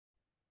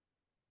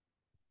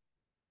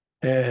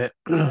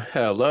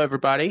Hello,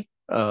 everybody.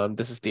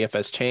 This is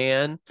DFS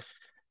Chan.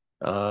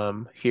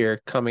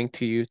 Here coming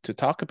to you to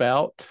talk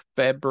about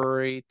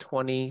February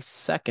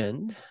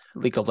 22nd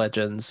League of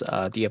Legends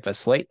DFS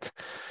Slate.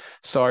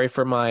 Sorry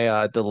for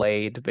my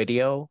delayed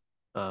video.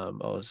 I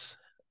was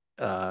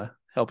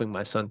helping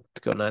my son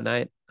to go night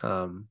night,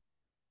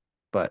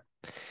 but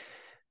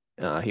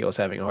he was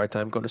having a hard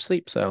time going to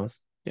sleep. So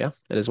yeah,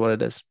 it is what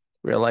it is.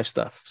 Real life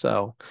stuff.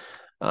 So.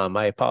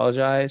 I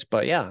apologize,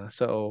 but yeah,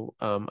 so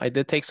I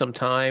did take some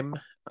time,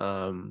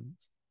 the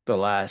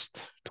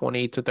last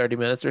 20 to 30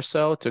 minutes or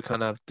so to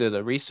kind of do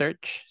the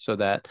research so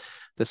that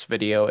this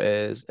video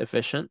is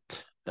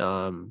efficient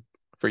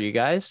for you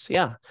guys.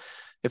 Yeah,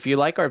 if you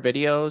like our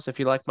videos, if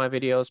you like my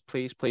videos,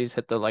 please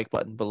hit the like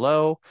button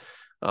below.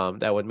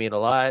 That would mean a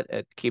lot.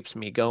 It keeps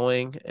me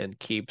going and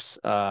keeps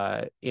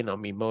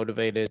me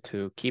motivated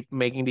to keep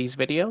making these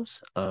videos.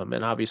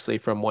 And obviously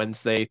from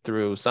Wednesday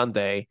through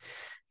Sunday,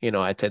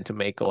 I tend to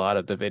make a lot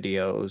of the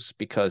videos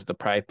because the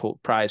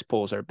prize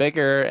pools are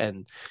bigger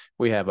and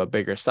we have a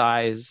bigger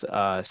size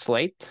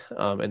slate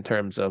in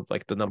terms of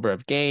like the number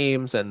of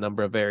games and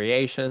number of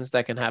variations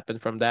that can happen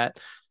from that.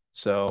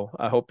 So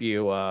I hope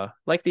you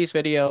like these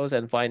videos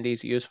and find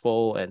these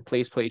useful, and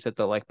please hit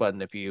the like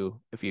button if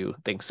you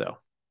think so.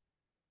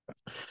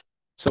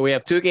 So we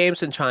have two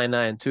games in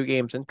China and two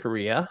games in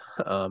Korea.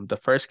 The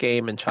first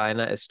game in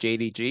China is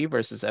JDG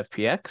versus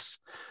FPX.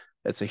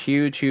 It's a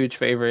huge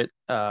favorite,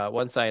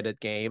 one-sided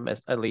game.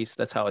 At least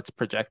that's how it's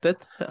projected.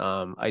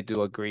 I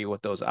do agree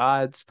with those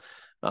odds.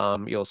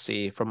 You'll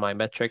see from my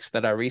metrics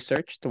that I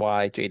researched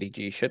why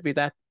JDG should be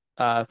that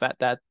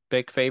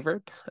big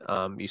favorite.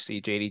 You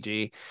see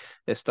JDG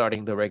is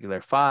starting the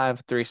regular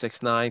 5, 3,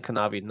 6, 9,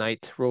 Kanavi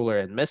Knight, Ruler,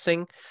 and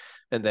Missing.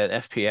 And then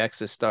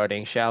FPX is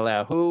starting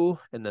Xiao Hu,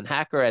 and then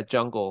Hacker at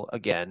jungle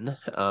again,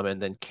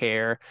 and then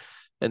Care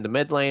in the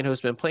mid lane,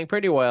 who's been playing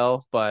pretty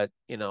well, but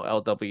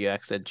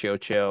LWX and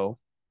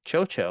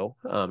Chocho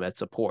at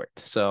support.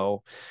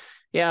 So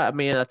yeah, I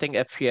mean, I think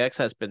FPX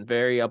has been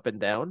very up and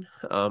down.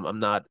 I'm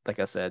not, like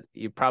I said,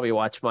 you probably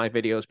watched my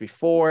videos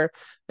before,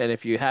 and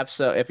if you have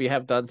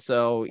done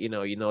so, you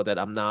know that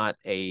I'm not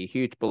a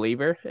huge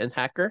believer in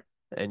Hacker,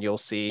 and you'll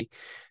see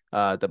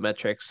the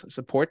metrics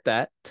support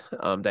that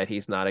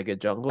he's not a good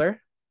jungler.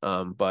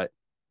 But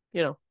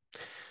you know,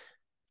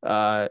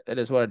 it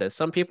is what it is.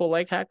 Some people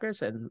like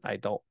Hackers, and I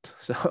don't.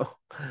 So,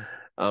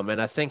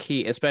 and I think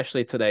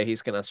especially today,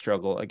 he's gonna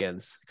struggle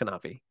against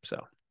Kanavi.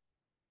 So,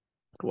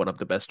 one of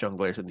the best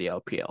junglers in the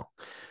LPL.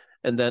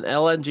 And then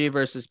LNG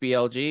versus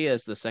BLG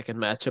is the second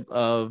matchup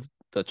of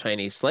the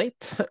Chinese slate.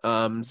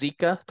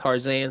 Zika,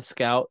 Tarzan,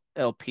 Scout,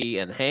 LP,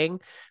 and Hang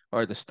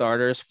are the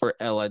starters for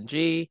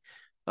LNG.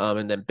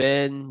 And then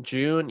Ben,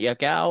 June,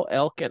 Yagao,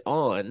 Elk, and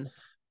On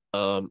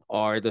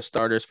are the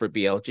starters for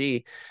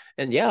BLG.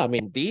 And yeah, I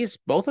mean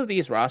both of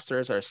these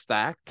rosters are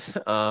stacked.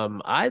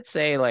 I'd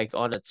say like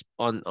on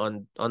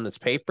its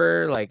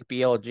paper, like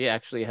BLG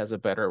actually has a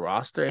better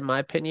roster in my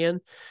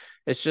opinion.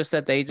 It's just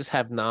that they just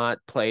have not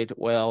played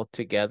well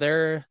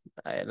together,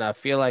 and I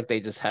feel like they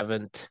just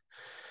haven't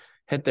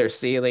hit their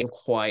ceiling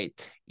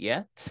quite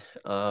yet.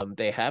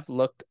 They have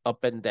looked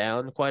up and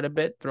down quite a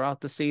bit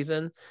throughout the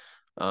season.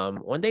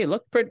 When they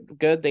look pretty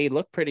good, they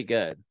look pretty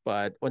good,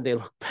 but when they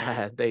look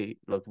bad, they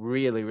look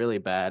really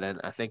bad. And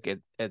I think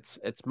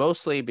it's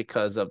mostly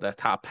because of the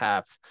top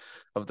half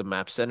of the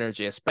map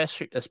synergy,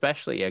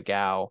 especially a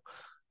Gao,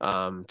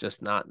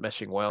 just not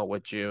meshing well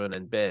with June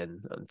and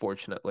Ben,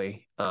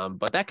 unfortunately.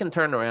 But that can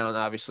turn around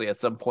obviously at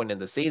some point in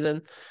the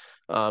season.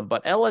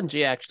 But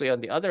LNG actually, on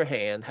the other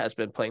hand, has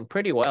been playing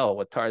pretty well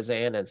with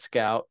Tarzan and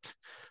Scout.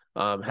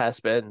 Has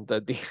been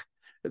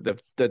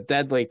the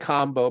deadly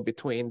combo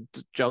between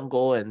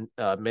jungle and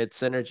mid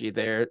synergy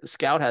there.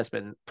 Scout has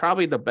been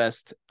probably the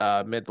best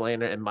mid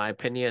laner in my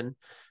opinion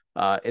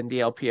in the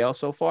LPL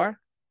so far.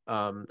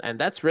 And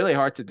that's really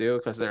hard to do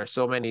because there are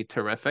so many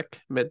terrific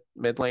mid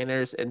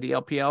laners in the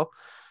LPL,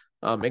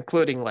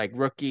 including like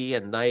Rookie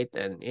and Knight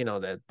and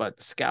that.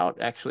 But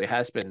Scout actually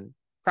has been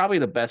probably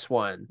the best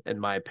one in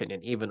my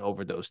opinion, even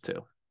over those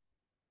two.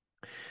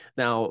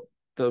 Now,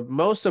 the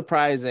most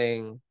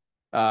surprising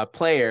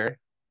player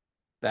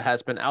that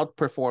has been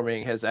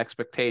outperforming his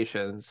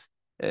expectations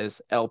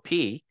is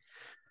LP,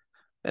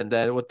 and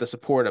then with the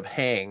support of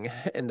Hang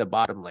in the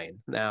bottom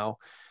lane. Now,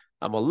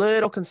 I'm a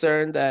little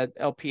concerned that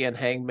LP and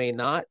Hang may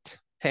not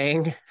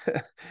hang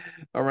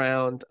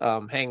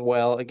hang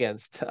well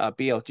against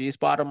BLG's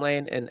bottom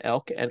lane and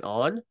Elk and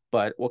On,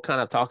 but we'll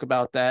kind of talk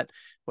about that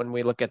when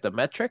we look at the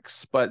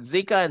metrics. But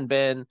Zika and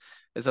Ben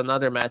is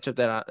another matchup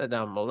that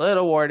I'm a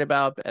little worried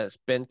about, as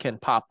Ben can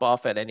pop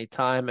off at any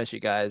time, as you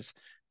guys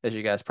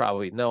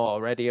probably know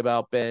already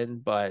about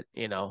Ben. But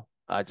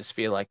I just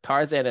feel like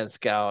Tarzan and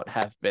Scout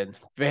have been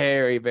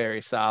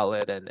very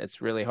solid, and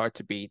it's really hard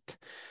to beat.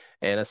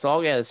 And as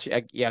long as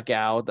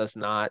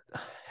Yagao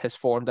his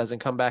form doesn't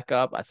come back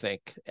up, I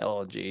think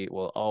LG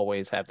will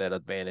always have that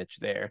advantage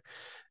there.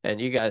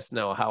 And you guys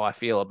know how I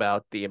feel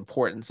about the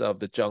importance of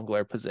the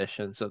jungler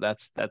position. So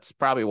that's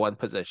probably one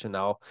position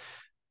I'll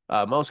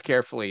most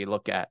carefully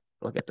look at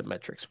the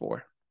metrics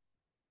for.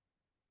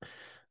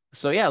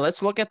 So yeah,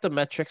 let's look at the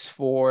metrics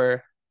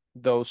for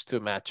those two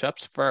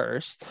matchups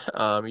first.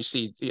 You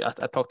see,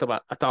 I talked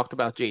about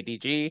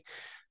JDG.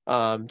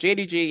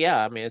 JDG,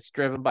 yeah, I mean it's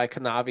driven by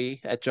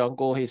Kanavi at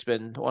jungle. He's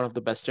been one of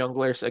the best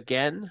junglers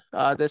again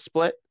this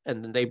split,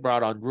 and then they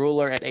brought on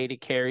Ruler at 80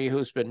 carry,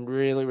 who's been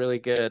really, really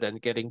good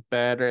and getting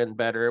better and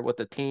better with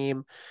the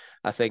team.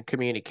 I think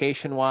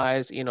communication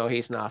wise,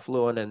 he's not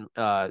fluent in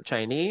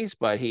Chinese,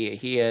 but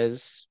he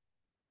is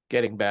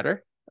getting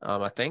better,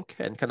 I think.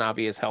 And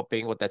Kanavi is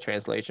helping with that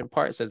translation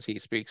part since he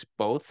speaks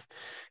both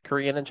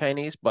Korean and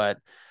Chinese. But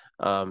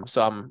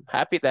so I'm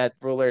happy that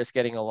Ruler is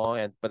getting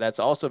along, but that's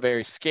also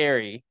very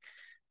scary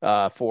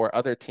for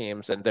other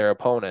teams and their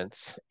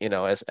opponents,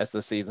 as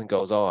the season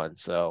goes on.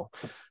 So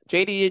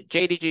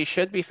JDG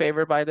should be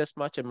favored by this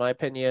much, in my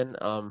opinion.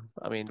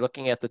 I mean,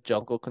 looking at the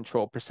jungle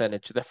control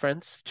percentage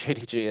difference,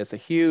 JDG has a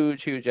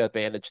huge, huge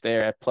advantage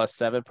there at plus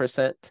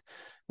 7%.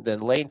 Then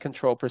lane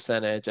control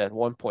percentage at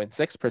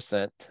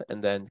 1.6%,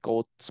 and then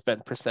gold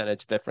spent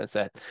percentage difference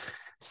at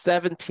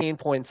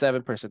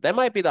 17.7%. That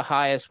might be the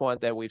highest one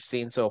that we've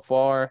seen so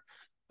far.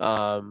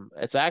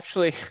 It's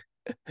actually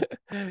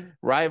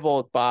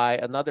rivaled by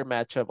another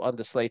matchup on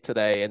the slate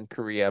today in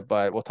Korea,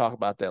 but we'll talk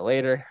about that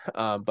later.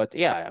 But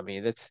yeah, I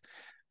mean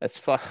it's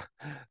fun.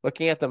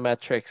 Looking at the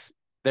metrics,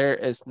 there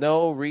is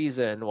no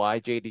reason why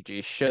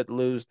JDG should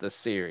lose the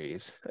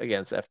series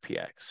against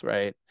FPX,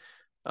 right?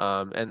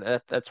 And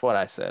that's what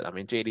I said. I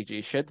mean,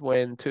 JDG should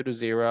win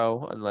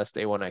 2-0 unless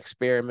they want to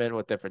experiment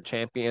with different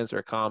champions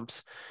or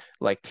comps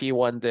like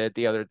T1 did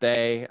the other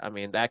day. I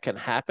mean, that can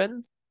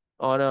happen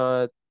on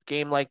a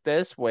game like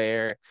this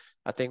where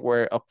I think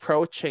we're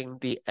approaching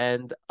the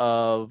end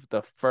of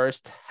the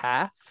first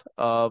half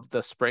of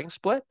the spring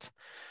split.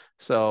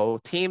 So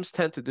teams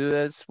tend to do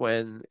this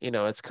when,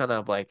 it's kind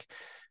of like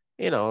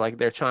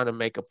they're trying to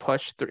make a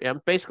push through, and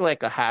basically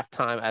like a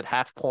halftime at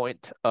half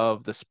point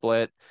of the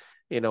split,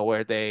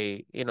 where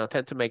they,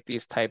 tend to make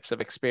these types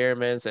of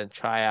experiments and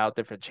try out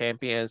different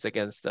champions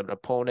against an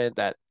opponent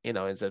that,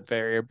 is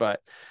inferior.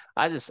 But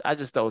I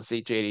just don't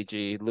see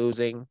JDG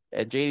losing,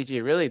 and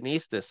JDG really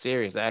needs this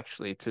series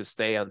actually to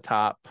stay on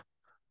top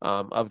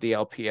of the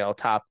LPL,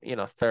 top,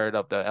 third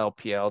of the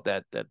LPL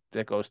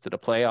that goes to the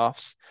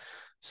playoffs.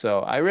 So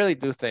I really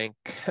do think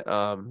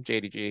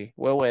JDG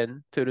will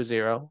win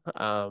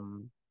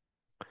 2-0.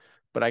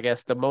 But I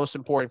guess the most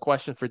important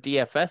question for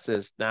DFS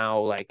is now,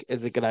 like,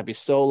 is it gonna be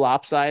so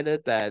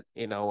lopsided that,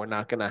 we're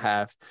not gonna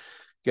have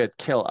good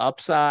kill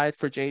upside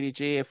for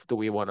JDG? If do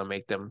we want to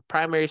make them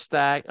primary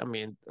stack? I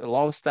mean, a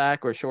long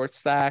stack or short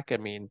stack? I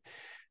mean,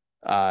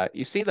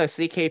 you see the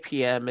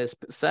CKPM is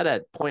set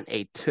at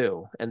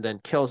 0.82, and then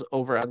kills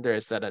over under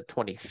is set at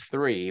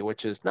 23,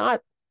 which is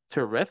not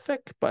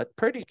terrific, but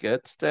pretty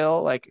good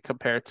still, like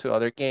compared to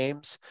other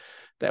games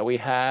that we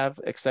have,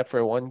 except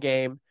for one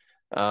game.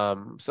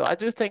 So I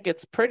do think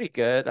it's pretty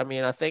good. I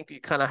mean, I think you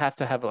kind of have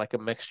to have like a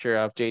mixture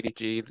of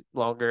JDG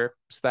longer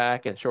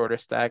stack and shorter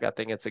stack. I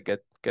think it's a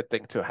good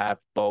thing to have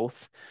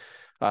both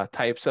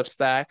types of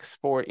stacks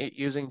for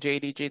using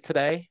JDG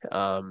today.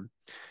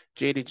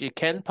 JDG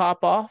can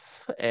pop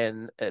off,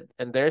 and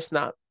there's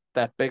not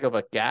that big of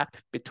a gap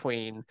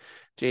between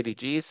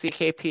JDG's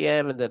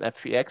CKPM and then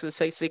FPX's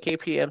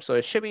CKPM, so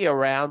it should be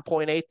around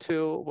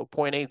 0.82 or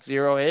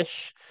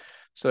 0.80-ish.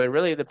 So it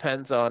really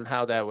depends on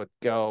how that would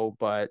go,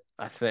 but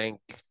I think,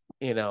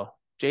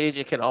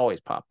 JDG can always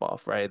pop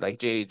off, right? Like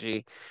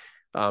JDG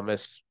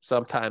is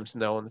sometimes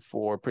known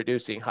for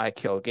producing high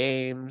kill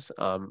games.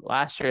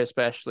 Last year,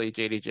 especially,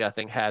 JDG, I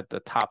think, had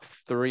the top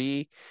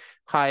three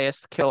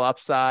highest kill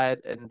upside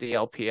in the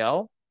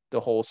LPL, the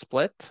whole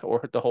split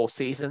or the whole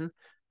season,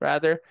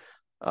 rather.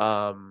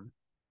 Um,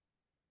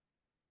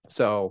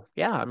 so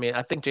yeah, I mean,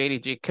 I think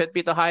JDG could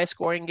be the highest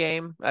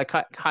scoring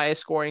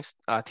highest scoring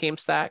team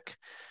stack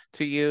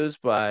to use,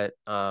 but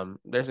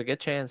there's a good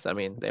chance. I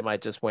mean, they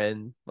might just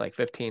win like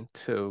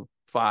 15-5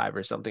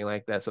 or something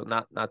like that. So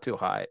not too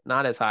high,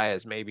 not as high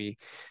as maybe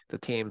the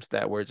teams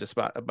that we're just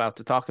about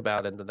to talk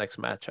about in the next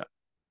matchup.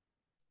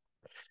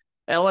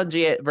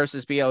 LNG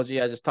versus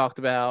BLG, I just talked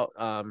about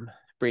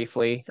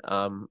briefly.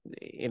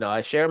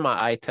 I share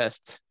my eye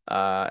test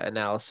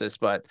analysis,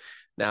 but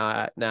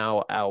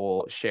now I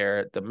will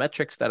share the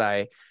metrics that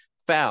I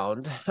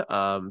found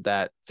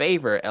that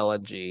favor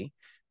LNG,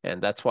 and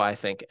that's why I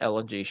think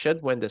LNG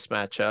should win this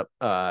matchup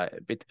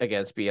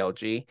against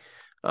BLG.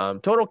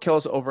 Total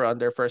kills over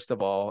under, first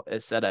of all,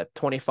 is set at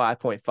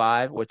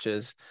 25.5, which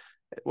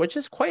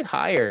is quite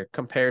higher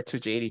compared to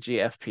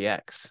JDG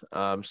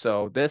FPX.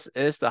 So this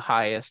is the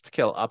highest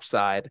kill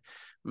upside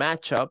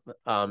matchup.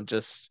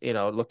 Just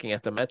looking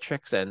at the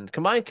metrics and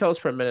combined kills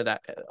per minute,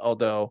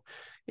 although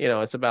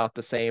it's about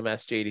the same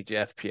as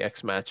JDG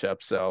FPX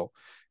matchup. So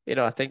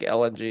I think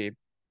LNG,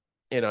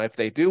 if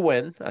they do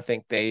win, I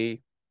think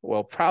they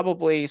will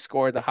probably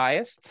score the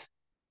highest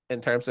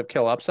in terms of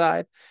kill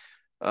upside.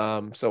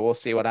 So we'll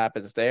see what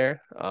happens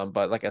there.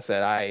 But like I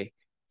said, I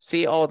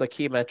see all the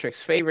key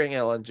metrics favoring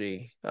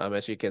LNG,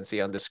 as you can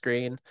see on the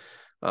screen.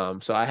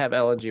 So I have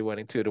LNG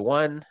winning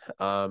 2-1.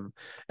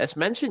 As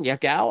mentioned,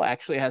 Yagao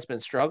actually has been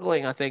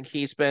struggling. I think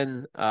he's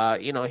been,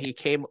 he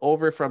came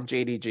over from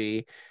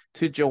JDG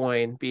to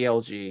join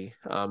BLG,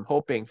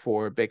 hoping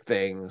for big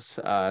things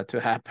to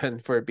happen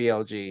for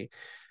BLG.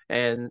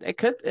 And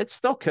it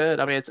still could.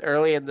 I mean, it's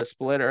early in the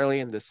split,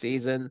 early in the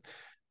season.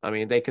 I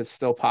mean, they could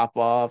still pop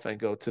off and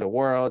go to the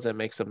Worlds and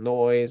make some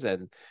noise.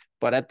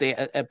 But at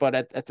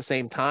the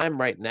same time,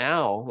 right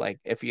now, like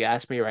if you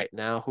ask me right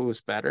now,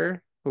 who's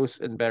better, who's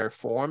in better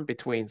form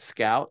between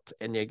Scout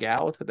and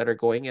Yagao that are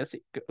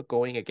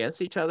going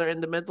against each other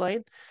in the mid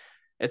lane,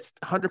 it's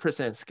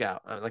 100%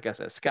 Scout. Like I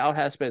said, Scout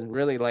has been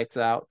really lights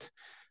out.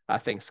 I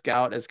think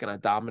Scout is going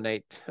to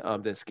dominate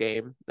this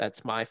game.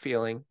 That's my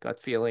feeling, gut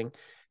feeling.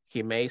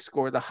 He may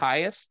score the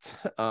highest,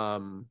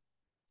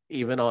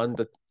 even on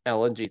the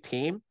LNG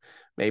team.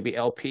 Maybe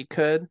LP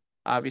could.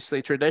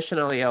 Obviously,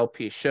 traditionally,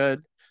 LP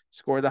should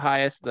score the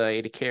highest, the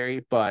AD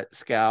carry, but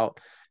Scout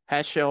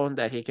has shown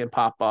that he can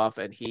pop off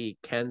and he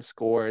can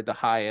score the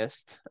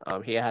highest.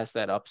 He has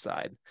that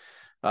upside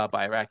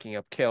by racking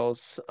up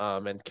kills.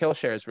 And kill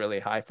share is really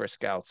high for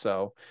Scout.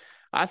 So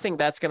I think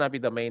that's going to be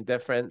the main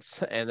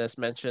difference. And as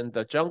mentioned,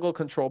 the jungle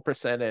control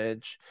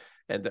percentage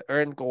and the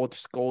earned gold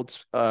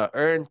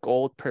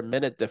per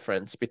minute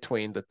difference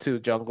between the two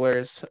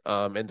junglers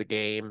in the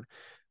game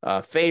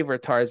favor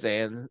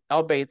Tarzan,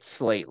 albeit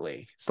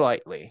slightly.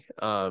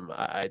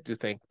 I do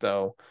think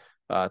though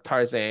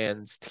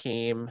Tarzan's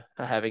team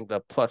having the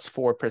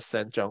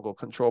 +4% jungle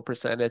control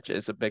percentage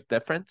is a big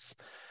difference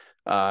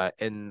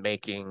in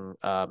making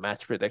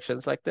match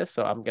predictions like this.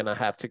 So I'm gonna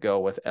have to go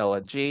with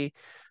LNG,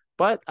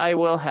 but I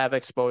will have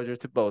exposure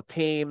to both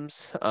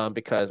teams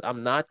because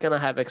I'm not gonna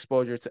have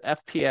exposure to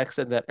FPX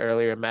in that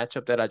earlier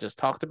matchup that I just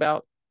talked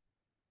about.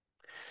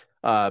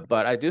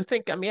 But I do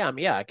think,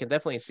 yeah, I can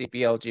definitely see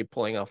BLG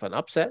pulling off an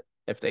upset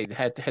if they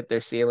had to hit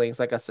their ceilings.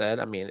 Like I said,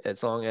 I mean,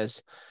 as long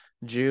as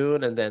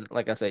June and then,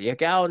 like I said,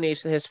 Yagao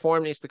needs his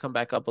form needs to come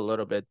back up a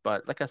little bit.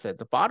 But like I said,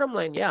 the bottom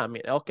lane, yeah, I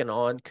mean, Elk and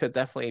On could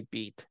definitely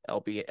beat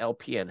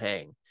LP and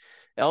Hang.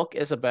 Elk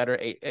is a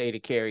better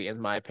AD carry in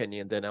my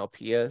opinion than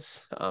LP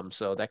is,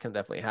 so that can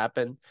definitely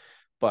happen.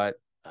 But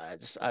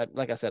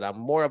like I said, I'm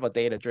more of a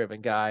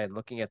data-driven guy, and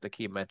looking at the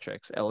key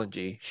metrics,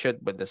 LNG should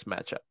win this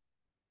matchup.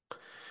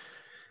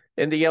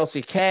 In the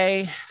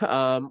LCK,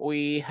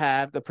 we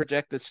have the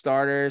projected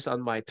starters on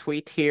my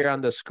tweet here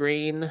on the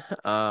screen.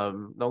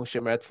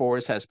 Nongshim Red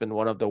Force has been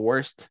one of the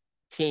worst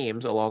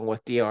teams along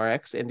with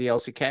DRX in the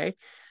LCK.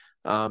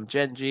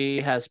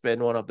 Gen.G has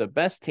been one of the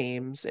best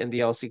teams in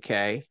the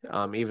LCK,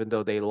 even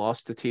though they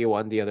lost to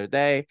T1 the other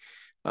day.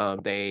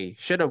 They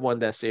should have won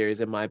that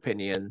series, in my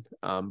opinion.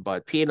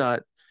 But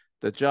Peanut,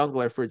 the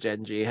jungler for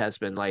Gen.G, has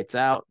been lights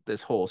out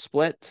this whole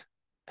split.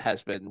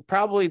 Has been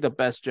probably the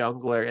best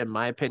jungler, in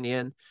my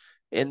opinion,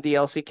 in the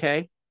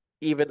LCK,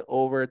 even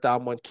over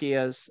Damwon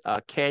Kia's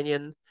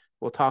Canyon,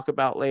 we'll talk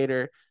about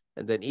later,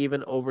 and then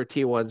even over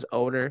T1's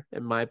owner,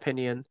 in my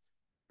opinion.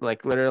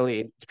 Like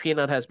literally,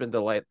 Peanut has been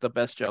the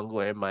best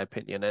jungler in my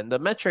opinion, and the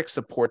metrics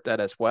support that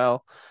as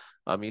well.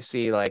 You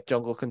see like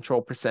jungle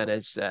control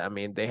percentage. I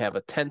mean, they have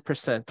a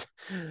 10%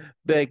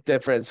 big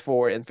difference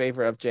for in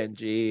favor of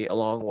Gen.G,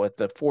 along with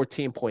the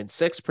 14.6%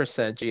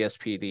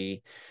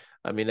 GSPD.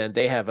 I mean, and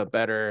they have a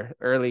better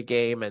early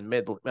game and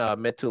mid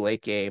to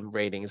late game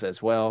ratings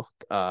as well,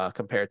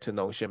 compared to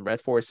Nongshim Red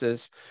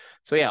Forces.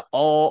 So yeah,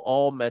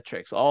 all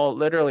metrics, all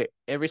literally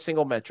every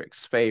single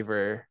metrics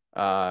favor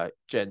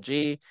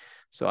Gen.G.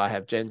 So I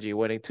have Gen.G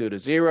winning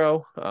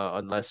 2-0,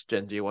 unless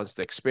Gen.G wants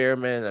to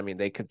experiment. I mean,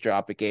 they could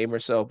drop a game or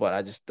so, but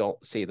I just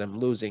don't see them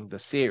losing the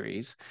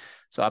series.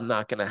 So I'm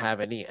not gonna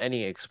have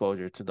any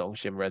exposure to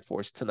Nongshim Red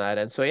Force tonight.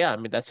 And so yeah, I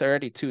mean that's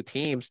already two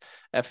teams,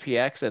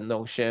 FPX and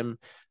Nongshim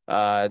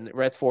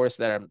Red Force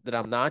that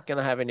I'm not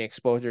gonna have any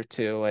exposure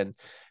to.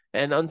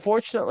 And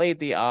unfortunately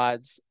the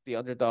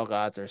underdog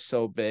odds are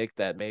so big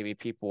that maybe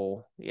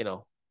people,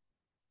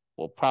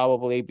 will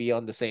probably be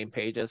on the same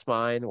page as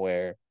mine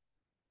where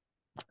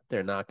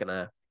they're not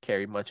gonna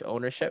carry much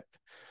ownership.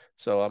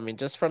 So I mean,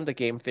 just from the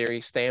game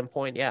theory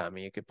standpoint, yeah, I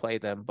mean you could play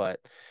them, but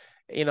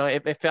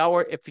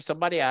if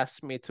somebody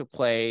asked me to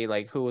play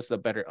like who was the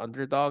better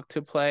underdog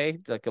to play,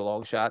 like a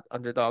long shot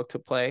underdog to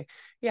play,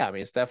 yeah, I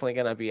mean it's definitely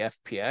gonna be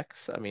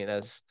FPX. I mean,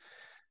 as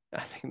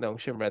I think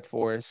Nongshim Red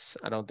Force,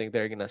 I don't think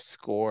they're gonna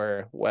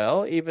score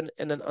well even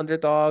in an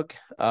underdog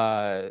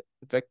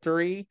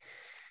victory.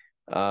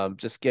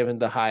 Just given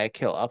the high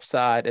kill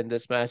upside in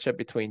this matchup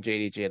between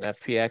JDG and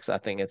FPX, I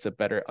think it's a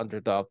better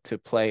underdog to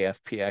play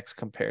FPX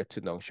compared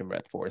to Nongshim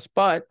Red Force.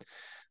 But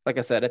like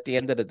I said, at the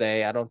end of the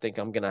day, I don't think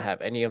I'm gonna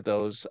have any of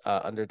those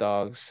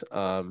underdogs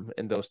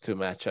in those two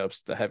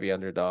matchups, the heavy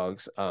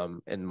underdogs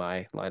in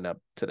my lineup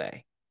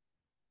today.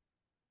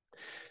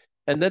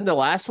 And then the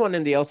last one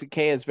in the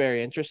LCK is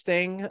very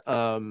interesting.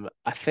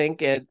 I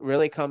think it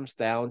really comes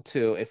down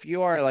to if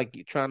you are like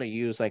trying to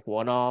use like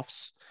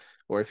one-offs,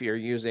 or if you're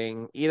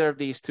using either of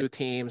these two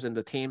teams in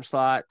the team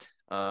slot,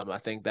 I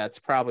think that's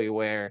probably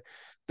where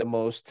the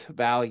most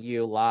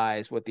value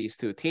lies with these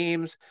two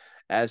teams.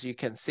 As you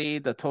can see,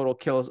 the total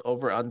kills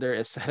over under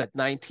is set at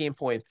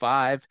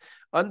 19.5.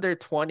 Under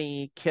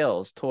 20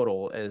 kills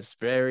total is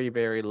very,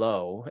 very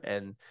low.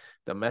 And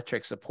the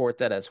metrics support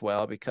that as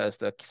well because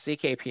the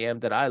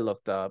CKPM that I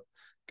looked up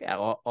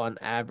on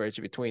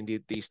average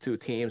between these two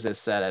teams is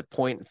set at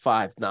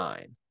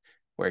 0.59,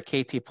 where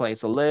KT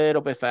plays a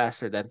little bit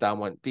faster than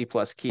Damwon D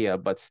plus Kia,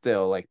 but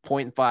still like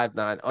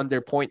 0.59 under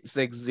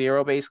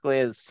 0.60 basically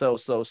is so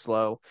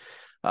slow,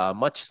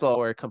 much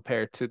slower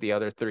compared to the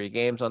other three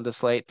games on the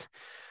slate.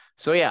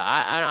 So yeah,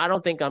 I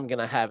don't think I'm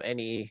gonna have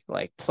any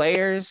like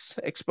players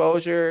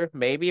exposure,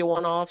 maybe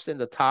one-offs in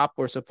the top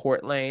or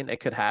support lane. It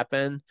could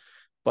happen,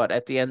 but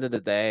at the end of the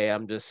day,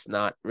 I'm just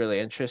not really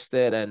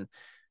interested. And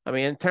I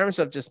mean, in terms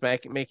of just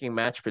making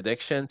match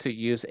prediction to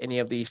use any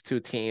of these two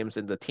teams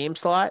in the team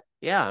slot,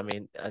 yeah, I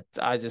mean,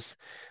 I just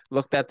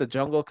looked at the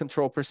jungle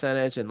control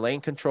percentage and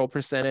lane control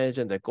percentage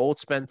and the gold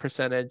spend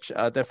percentage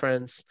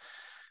difference.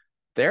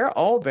 They're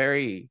all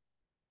very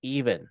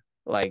even.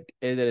 Like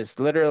it is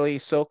literally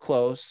so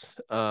close.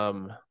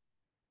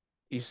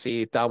 You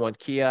see Damwon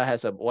Kia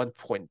has a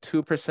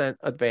 1.2%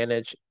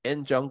 advantage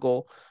in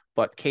jungle,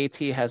 but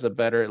KT has a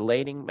better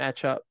laning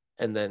matchup.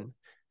 And then,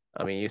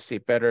 I mean, you see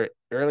better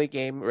early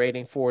game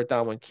rating for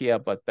Damwon Kia,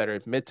 but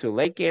better mid to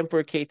late game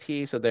for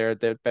KT. So they're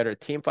the better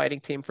team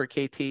fighting team for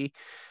KT.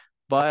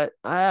 But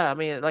I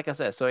mean, like I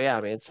said, so yeah,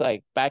 I mean, it's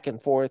like back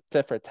and forth,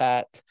 tit for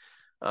tat.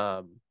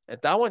 And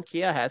that one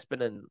Kia has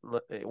been in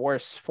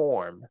worse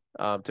form,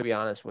 to be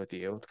honest with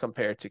you,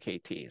 compared to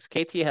KT's.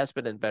 KT has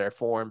been in better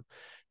form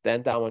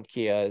than that one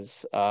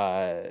Kia's,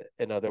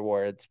 in other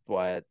words,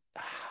 but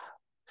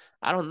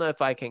I don't know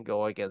if I can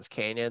go against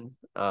Canyon.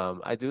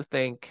 I do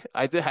think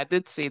I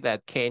did see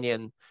that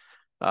Canyon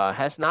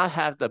has not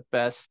had the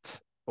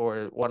best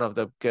or one of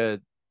the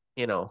good,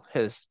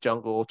 his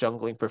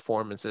jungling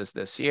performances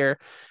this year.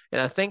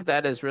 And I think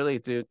that is really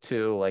due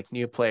to like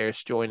new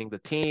players joining the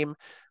team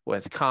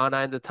with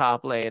Kana in the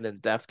top lane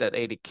and Deft at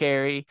AD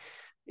carry.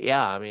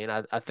 Yeah, I mean,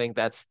 I think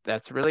that's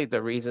really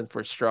the reason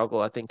for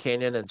struggle. I think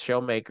Canyon and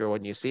Showmaker,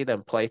 when you see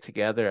them play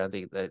together, I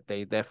think that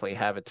they definitely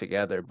have it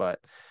together. But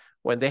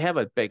when they have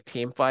a big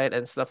team fight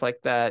and stuff like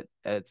that,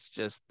 it's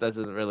just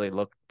doesn't really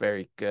look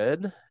very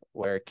good.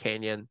 Where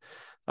Canyon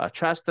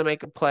tries to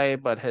make a play,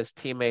 but his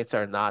teammates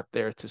are not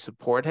there to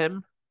support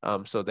him.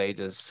 So they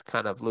just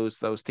kind of lose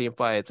those team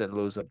fights and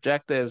lose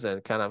objectives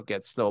and kind of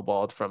get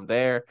snowballed from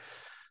there.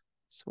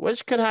 So,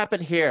 which could happen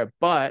here,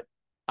 but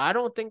I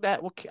don't think that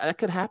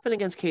could happen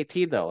against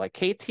KT though. Like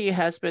KT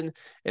has been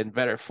in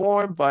better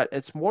form, but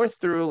it's more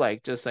through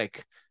like just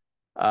like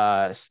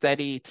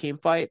steady team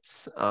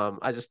fights.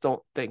 I just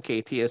don't think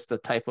KT is the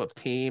type of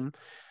team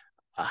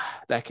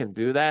that can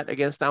do that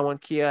against that one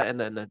Kia in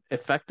an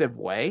effective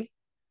way.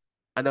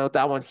 I know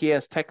that one Kia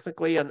is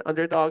technically an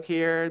underdog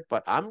here,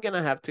 but I'm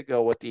gonna have to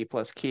go with D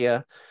plus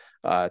Kia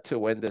to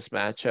win this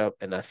matchup,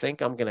 and I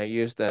think I'm gonna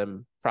use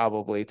them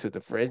probably to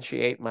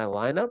differentiate my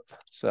lineup.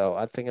 So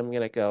I think I'm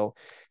gonna go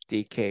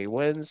DK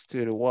wins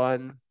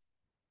 2-1.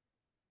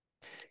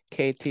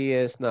 KT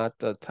is not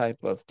the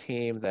type of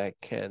team that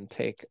can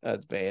take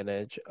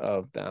advantage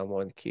of down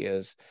one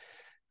Kia's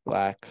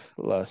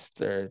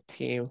lackluster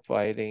team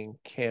fighting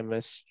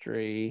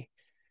chemistry.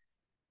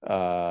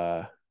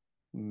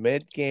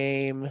 Mid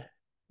game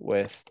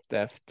with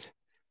Deft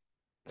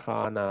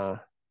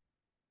Kana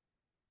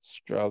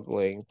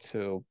struggling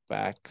to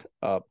back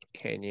up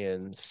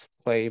Kenyon's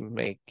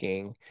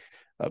playmaking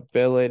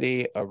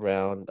ability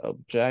around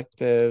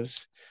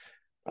objectives.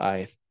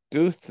 I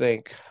do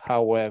think,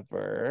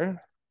 however,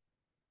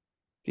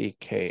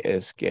 DK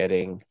is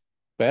getting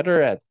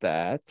better at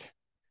that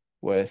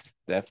with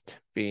Deft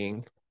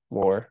being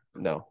more,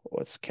 no,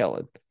 what's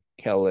Kellen?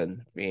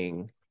 Kellen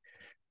being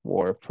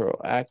more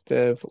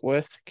proactive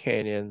with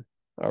Canyon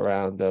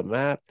around the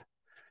map,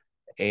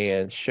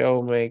 and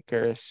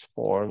Showmaker's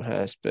form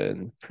has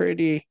been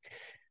pretty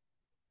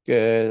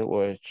good,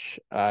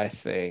 which I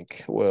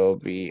think will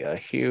be a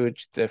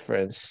huge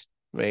difference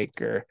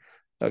maker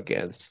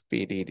against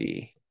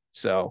BDD.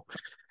 So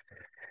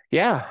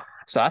yeah,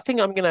 so I think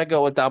I'm gonna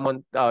go with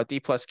Damon D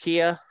plus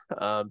Kia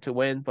to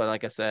win, but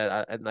like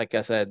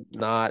I said,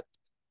 not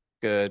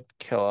good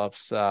kill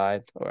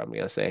upside, or I'm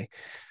gonna say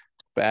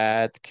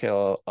bad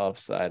kill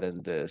upside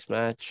in this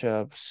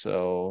matchup.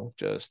 So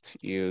just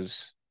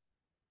use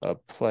a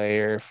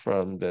player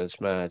from this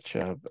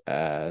matchup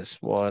as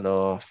one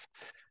off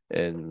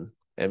in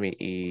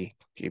MEE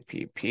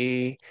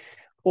GPP,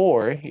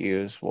 or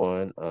use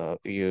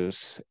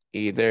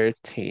either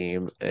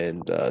team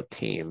in the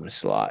team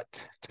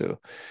slot to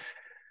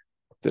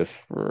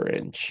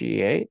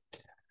differentiate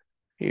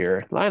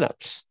your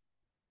lineups.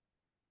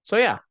 So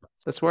yeah,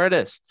 that's where it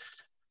is.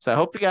 So I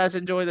hope you guys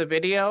enjoy the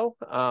video.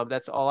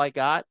 That's all I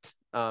got.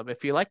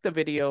 If you like the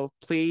video,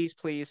 please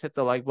hit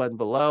the like button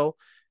below.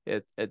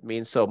 It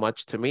means so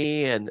much to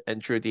me and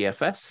True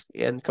DFS.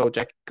 And go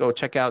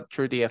check out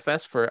True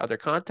DFS for other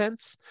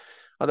contents.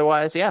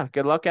 Otherwise, yeah,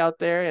 good luck out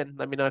there and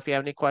let me know if you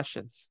have any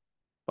questions.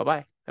 Bye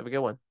bye. Have a good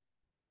one.